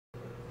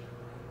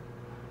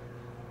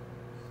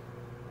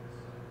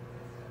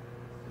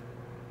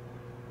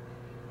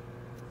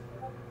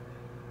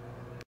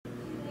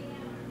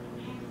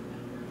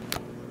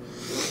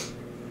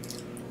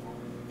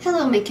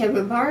make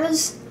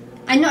capybaras.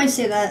 I know I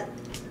say that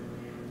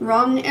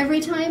wrong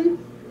every time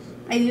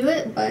I do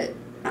it, but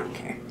I don't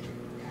care.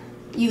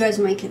 You guys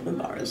might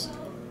capybaras.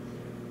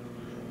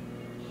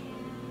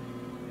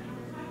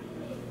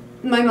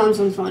 My mom's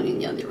on the phone in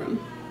the other room.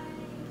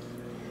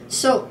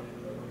 So,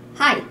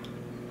 hi.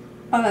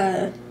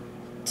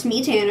 It's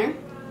me, Tanner.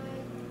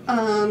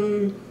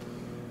 I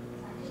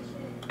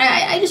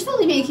just felt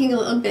like making a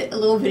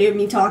little video of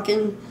me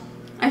talking.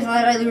 I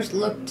thought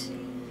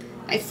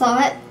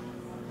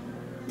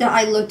that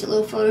I looked a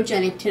little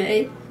photogenic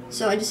today,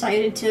 so I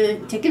decided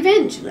to take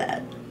advantage of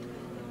that.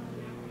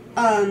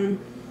 I'll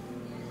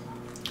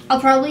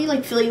probably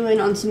like fill you in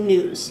on some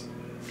news.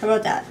 How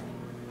about that?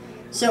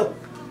 So,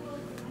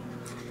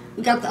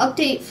 we got the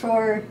update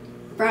for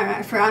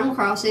Animal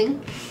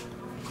Crossing,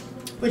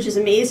 which is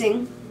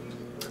amazing.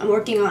 I'm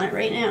working on it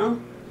right now.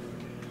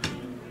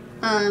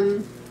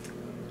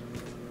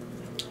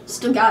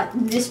 Still got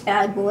this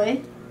bad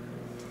boy.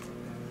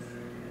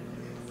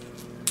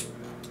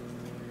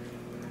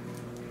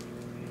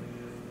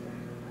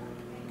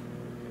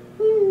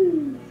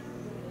 Woo!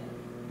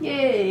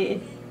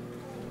 Yay!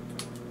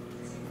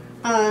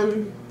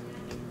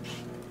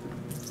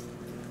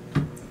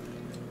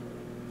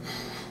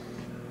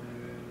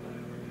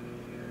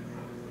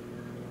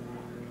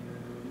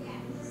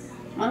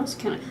 What else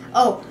can I?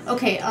 Oh,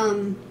 okay.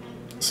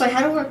 So I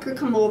had a worker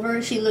come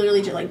over. She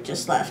literally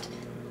just left,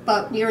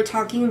 but we were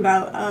talking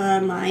about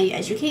my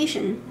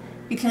education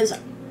because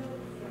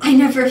I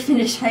never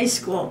finished high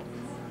school,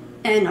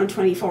 and I'm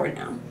 24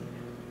 now.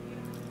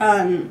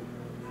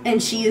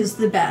 And she is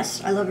the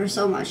best. I love her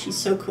so much. She's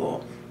so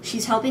cool.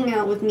 She's helping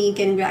out with me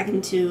getting back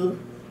into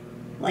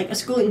like a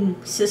schooling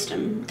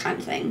system kind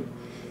of thing,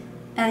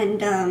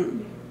 and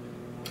I'm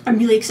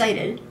really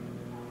excited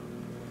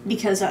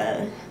because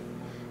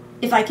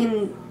if I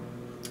can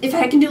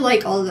do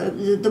like all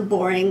the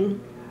boring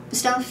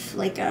stuff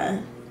like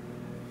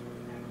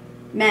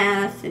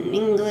math and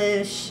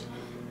English,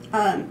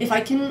 if I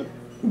can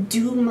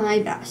do my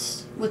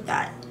best with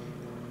that,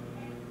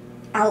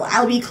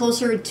 I'll be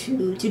closer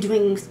to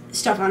doing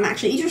stuff I'm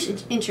actually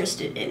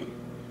interested in,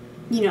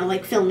 you know,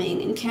 like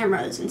filming and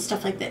cameras and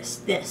stuff like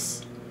this.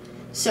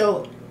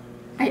 So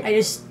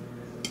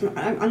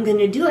I'm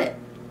gonna do it.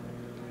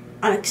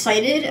 I'm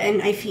excited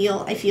and I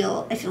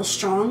feel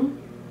strong.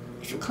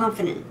 I feel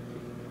confident.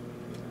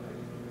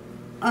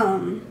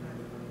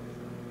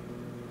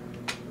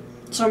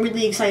 So I'm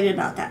really excited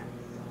about that.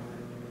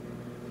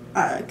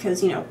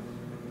 'Cause, you know,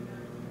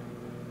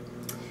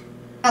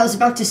 I was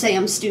about to say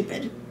I'm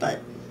stupid,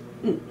 but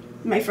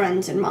my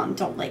friends and mom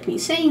don't like me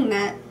saying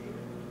that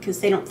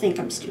because they don't think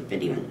I'm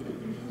stupid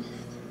even.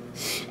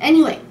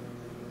 Anyway,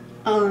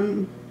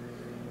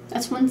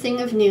 that's one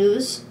thing of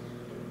news.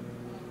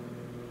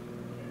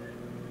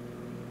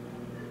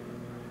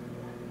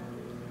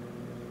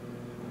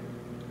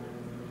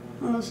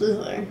 What else is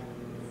there?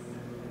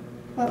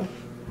 Oh.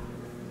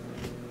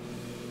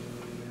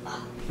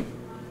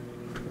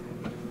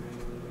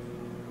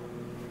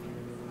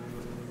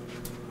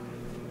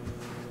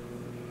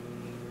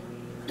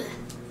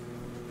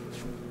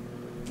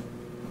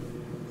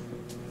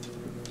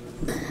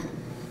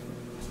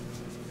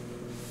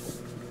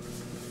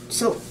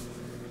 So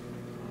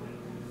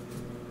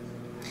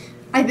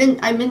I've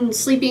been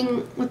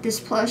sleeping with this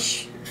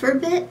plush for a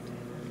bit.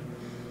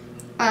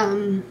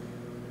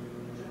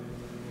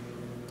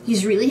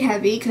 He's really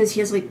heavy because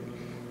he has like,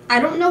 I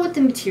don't know what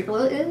the material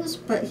is,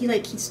 but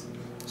he's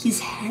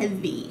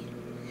heavy.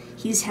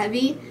 He's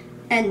heavy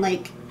and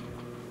like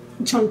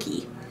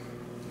chunky.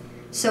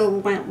 So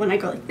when I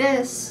go like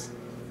this,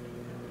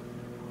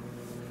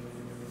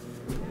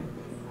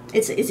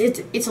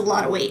 it's a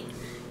lot of weight.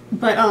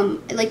 But I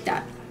like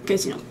that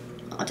because, you know,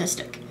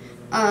 autistic.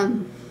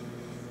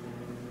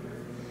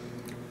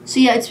 So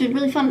yeah, it's been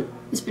really fun.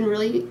 It's been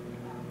really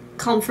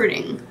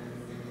comforting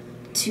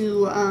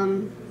to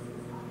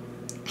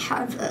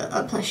have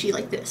a plushie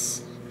like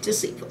this to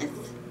sleep with.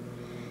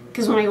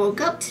 Because when I woke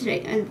up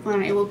today, it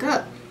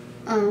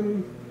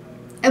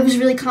was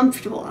really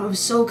comfortable. I was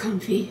so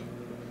comfy.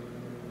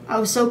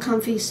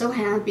 So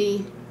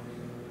happy.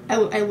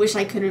 I wish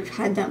I could have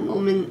had that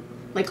moment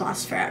like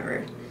last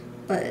forever,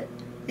 but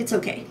it's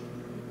okay.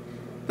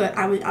 But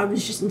I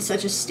was just in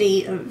such a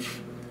state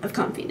of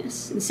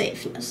comfiness and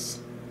safeness.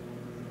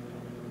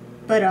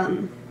 But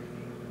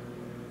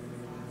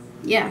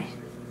yeah,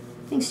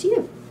 thanks to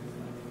you.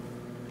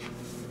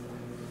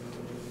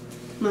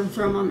 I'm gonna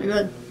throw him on my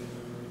bed.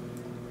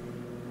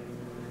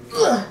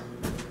 Ugh.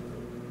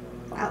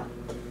 Wow.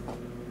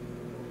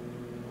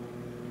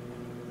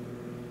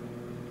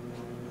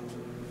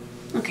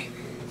 Okay.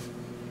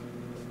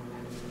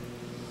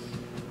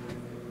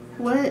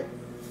 What?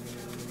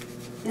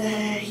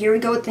 Here we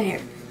go with the hair.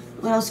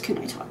 What else can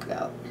I talk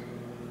about?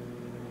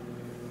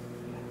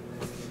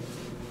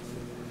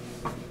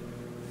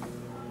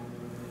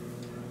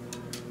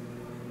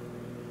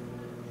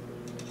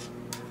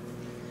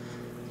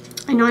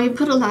 I know I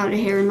put a lot of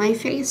hair in my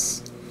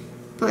face,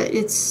 but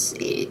it's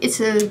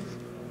a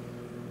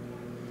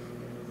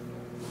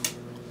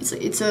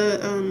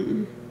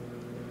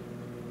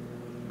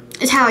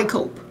it's how I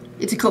cope.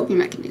 It's a coping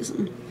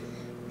mechanism.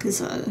 Because,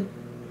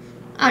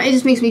 it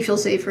just makes me feel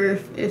safer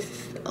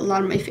if a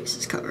lot of my face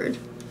is covered.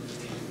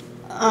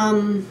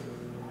 I'm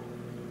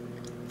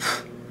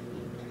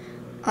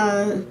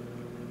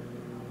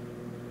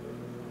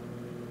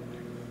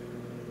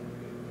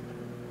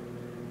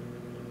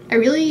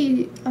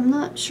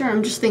not sure,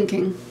 I'm just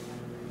thinking.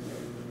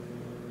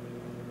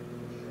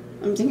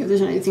 I'm thinking if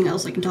there's anything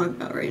else I can talk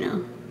about right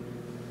now.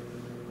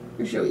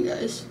 Or show you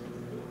guys.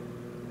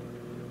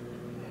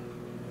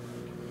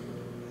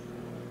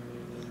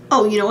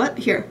 Oh, you know what?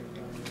 Here.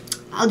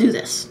 I'll do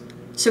this.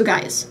 So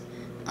guys,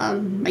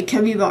 my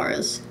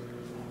capybaras.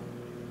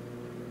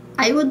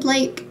 I would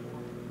like...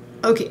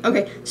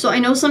 Okay, so I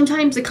know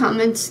sometimes the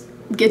comments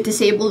get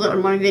disabled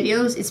on my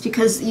videos. It's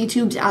because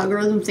YouTube's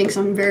algorithm thinks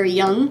I'm very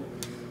young.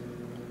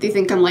 They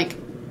think I'm like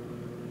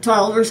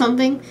 12 or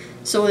something.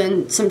 So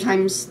then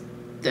sometimes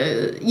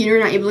you're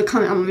not able to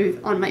comment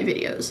on my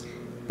videos.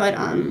 But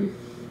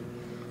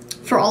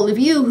for all of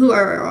you who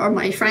are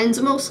my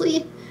friends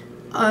mostly,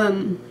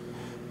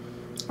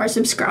 are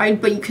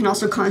subscribed, but you can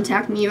also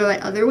contact me by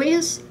other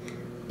ways.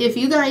 If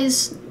you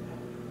guys,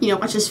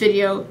 watch this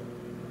video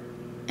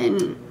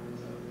and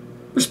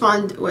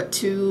respond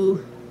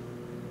to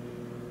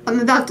I'm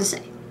about to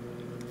say,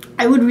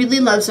 I would really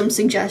love some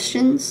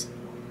suggestions.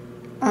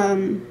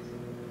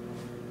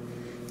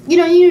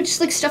 Just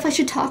like stuff I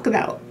should talk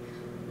about.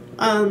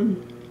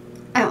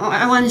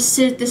 I want to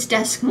sit at this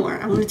desk more.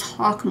 I want to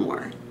talk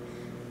more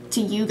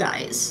to you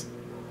guys.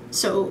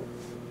 So,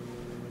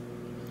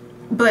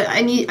 but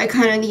I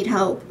kind of need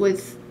help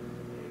with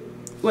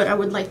what I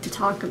would like to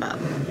talk about.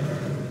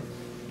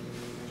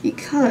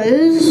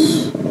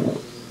 Because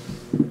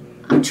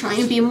I'm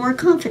trying to be more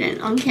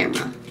confident on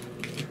camera.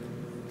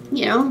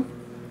 Do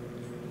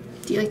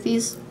you like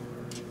these?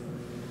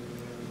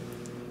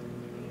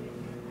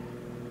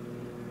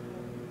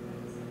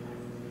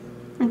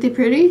 Aren't they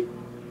pretty?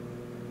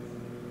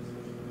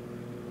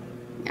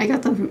 I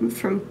got them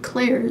from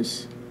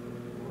Claire's.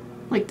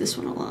 I like this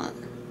one a lot.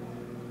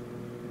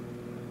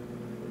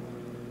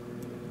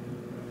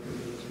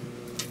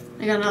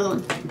 I got another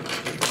one.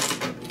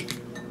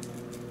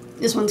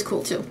 This one's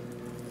cool too.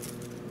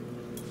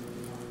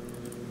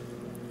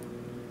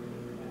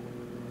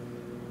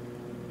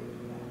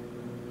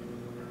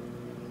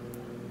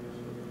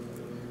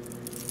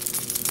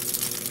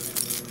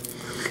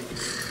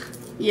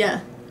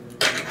 Yeah.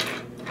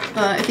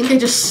 I think I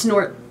just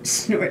snort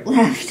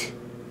laughed.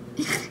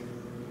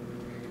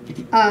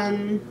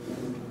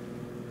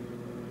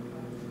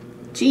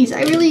 Geez,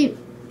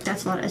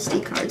 that's a lot of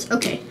SD cards.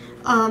 Okay.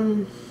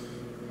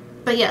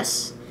 But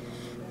yes,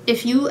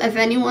 if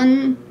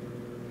anyone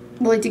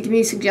would like to give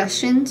me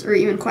suggestions or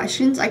even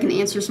questions, I can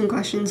answer some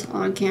questions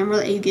on camera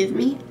that you give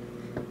me.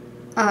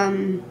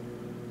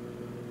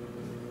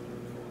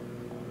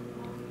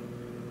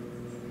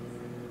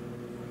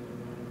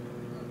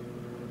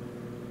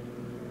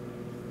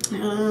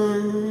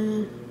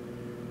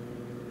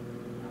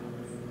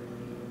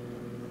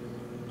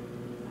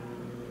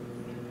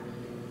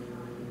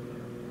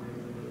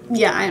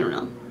 Yeah, I don't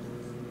know.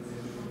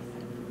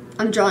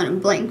 I'm drawing a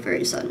blank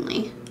very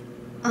suddenly.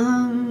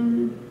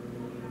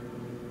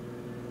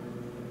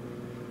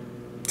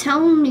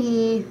 Tell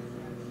me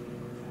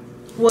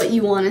what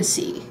you want to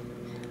see.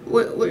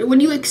 What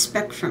do you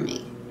expect from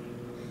me?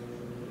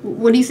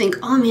 What do you think?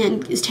 Oh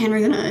man, is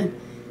Tanner gonna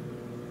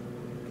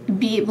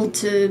be able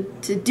to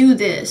do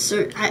this?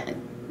 Or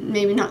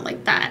maybe not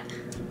like that,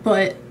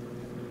 but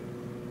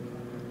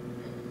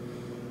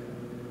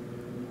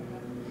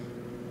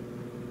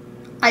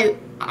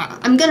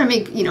I'm gonna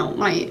make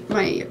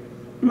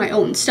my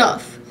own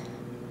stuff,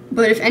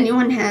 but if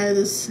anyone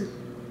has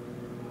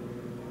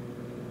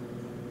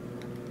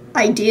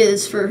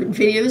ideas for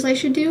videos I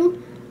should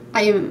do,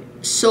 I am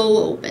so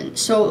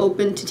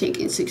open to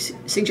taking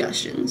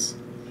suggestions.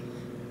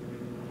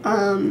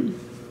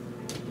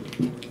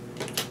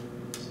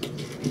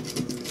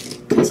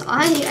 Because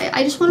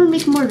I just want to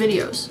make more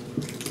videos.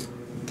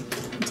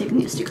 I'm taking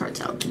the SD cards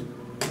out.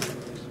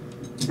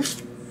 There's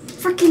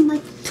freaking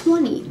like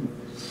 20.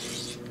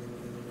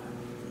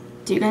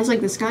 Do you guys like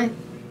this guy?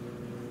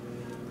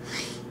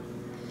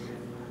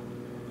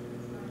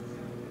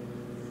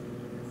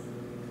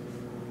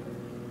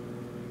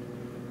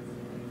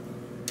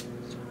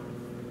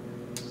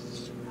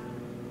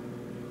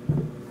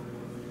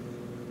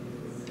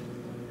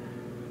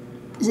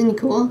 Isn't he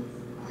cool?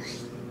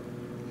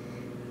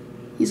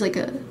 He's like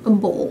a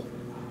bull.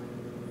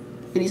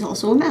 But he's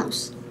also a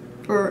mouse.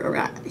 Or a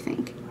rat, I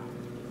think.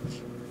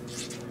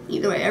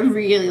 Either way, I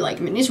really like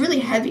him. And he's really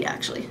heavy,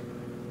 actually.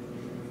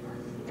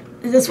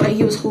 That's why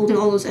he was holding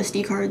all those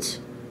SD cards.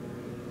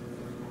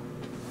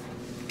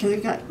 Because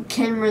we got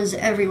cameras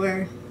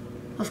everywhere,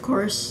 of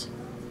course.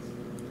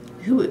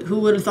 Who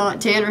would have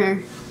thought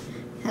Tanner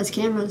has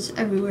cameras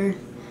everywhere?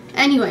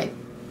 Anyway.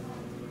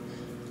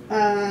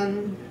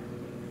 I'm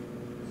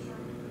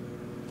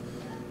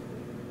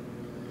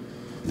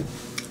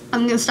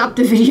gonna stop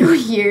the video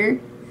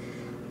here.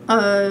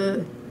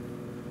 And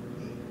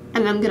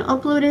I'm gonna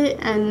upload it,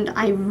 and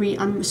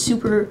I'm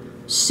super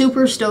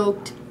super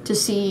stoked to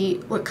see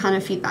what kind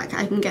of feedback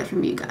I can get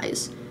from you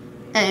guys.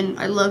 And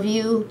I love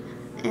you,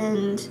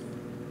 and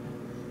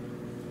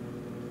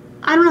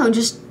I don't know,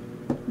 just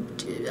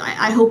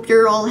I hope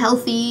you're all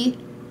healthy,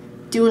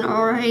 doing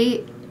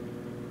alright,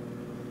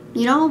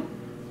 you know?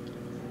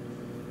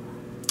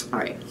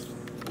 Alright.